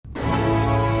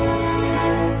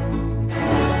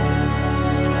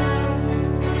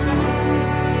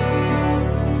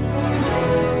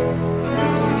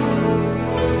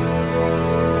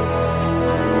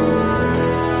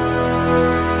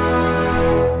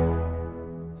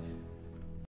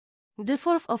The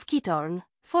 4th of Kythorn,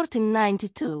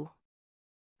 1492.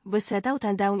 We set out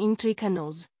and down in 3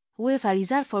 canoes, with a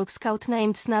lizardfolk scout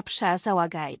named Snapsha as our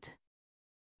guide.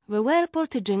 We were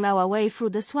portaging our way through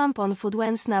the swamp on foot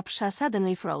when Snapsha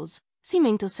suddenly froze,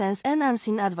 seeming to sense an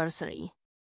unseen adversary.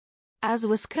 As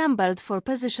we scrambled for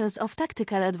positions of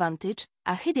tactical advantage,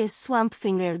 a hideous swamp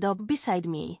thing reared up beside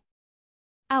me.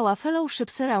 Our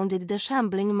fellowship surrounded the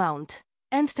shambling mount,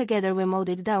 and together we mowed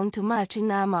it down to march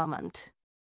in a moment.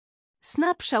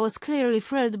 Snapsha was clearly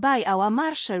thrilled by our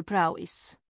martial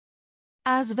prowess.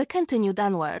 As we continued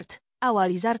onward, our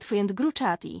lizard friend grew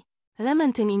chatty,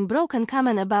 lamenting in broken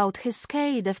Kamen about his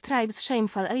scaly deaf tribe's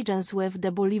shameful allegiance with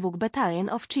the Bullywug battalion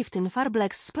of Chieftain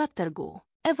Farbleck's Splattergoo.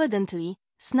 Evidently,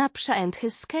 Snapsha and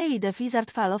his scaly deaf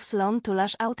lizard fellows longed to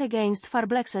lash out against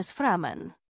Farbleck's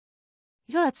Framen.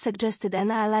 Yorat suggested an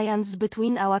alliance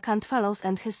between our cant fellows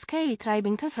and his scaly tribe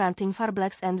in confronting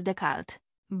Farbleck and the cult,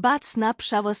 but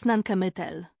Snapsha was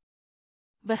non-committal.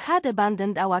 We had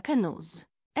abandoned our canoes,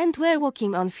 and were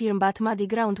walking on firm but muddy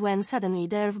ground when suddenly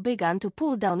the earth began to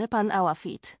pull down upon our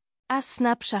feet, as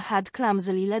Snapsha had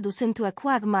clumsily led us into a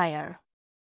quagmire.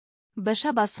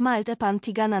 Beshaba smiled upon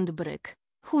Tigan and Brick,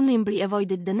 who nimbly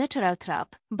avoided the natural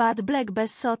trap, but Black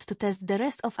Bess sought to test the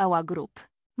rest of our group,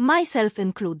 myself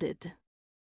included.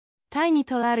 Tiny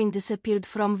Tolarin disappeared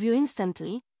from view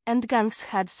instantly, and Gangs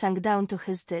had sunk down to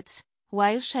his tits,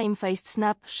 while shamefaced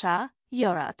Snapsha,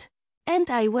 Yorat, and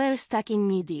I were stuck in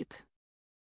knee-deep.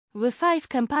 We 5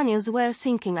 companions were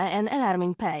sinking at an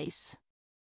alarming pace.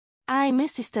 I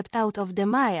misty-stepped out of the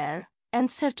mire, and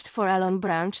searched for a lone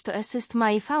branch to assist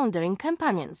my foundering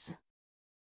companions.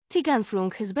 Tigan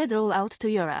flung his bedroll out to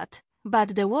Yorat,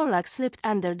 but the warlock slipped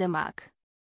under the muck.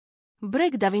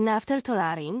 Brick dove in after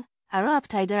Tolarin, a rope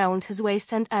tied around his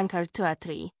waist and anchored to a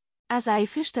tree, as I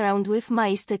fished around with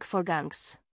my stick for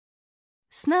Gangs.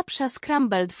 Snapsha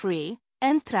scrambled free,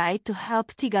 and tried to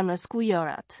help Tigan rescue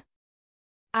Yorat.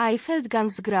 I felt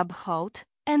Gangs grab hold,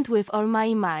 and with all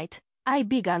my might, I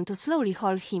began to slowly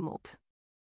haul him up.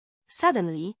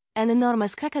 Suddenly, an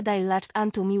enormous crocodile latched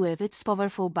onto me with its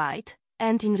powerful bite,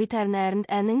 and in return earned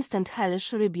an instant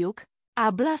hellish rebuke,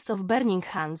 a blast of burning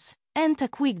hands, and a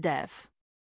quick death.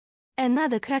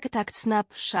 Another crack attacked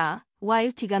Snapsha,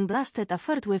 while Tigan blasted a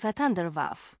third with a thunder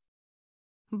wave.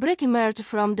 Brick emerged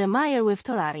from the mire with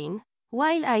Tolarin,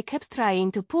 while I kept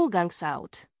trying to pull Gangs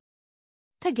out.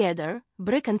 Together,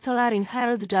 Brick and Tolarin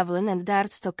hurled javelin and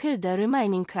darts to kill the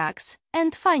remaining cracks,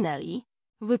 and finally,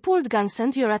 we pulled Gangs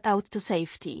and Yorat out to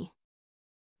safety.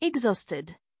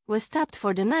 Exhausted, we stopped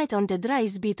for the night on the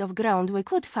driest bit of ground we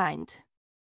could find.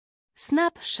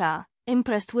 Snapsha,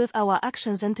 impressed with our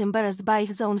actions and embarrassed by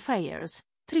his own failures,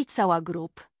 treats our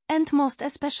group, and most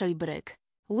especially Brick,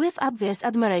 with obvious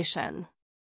admiration.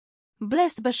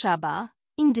 Blessed Beshaba,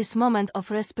 in this moment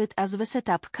of respite as we set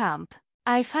up camp,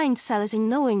 I find solace in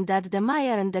knowing that the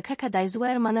mire and the crocodiles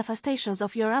were manifestations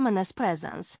of your ominous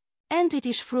presence, and it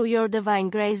is through your divine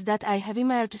grace that I have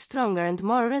emerged stronger and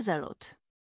more resolute.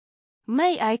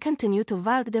 May I continue to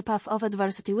walk the path of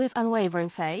adversity with unwavering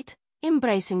faith,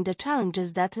 embracing the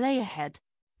challenges that lay ahead.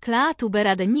 Kla tu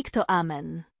berade nikto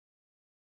amen.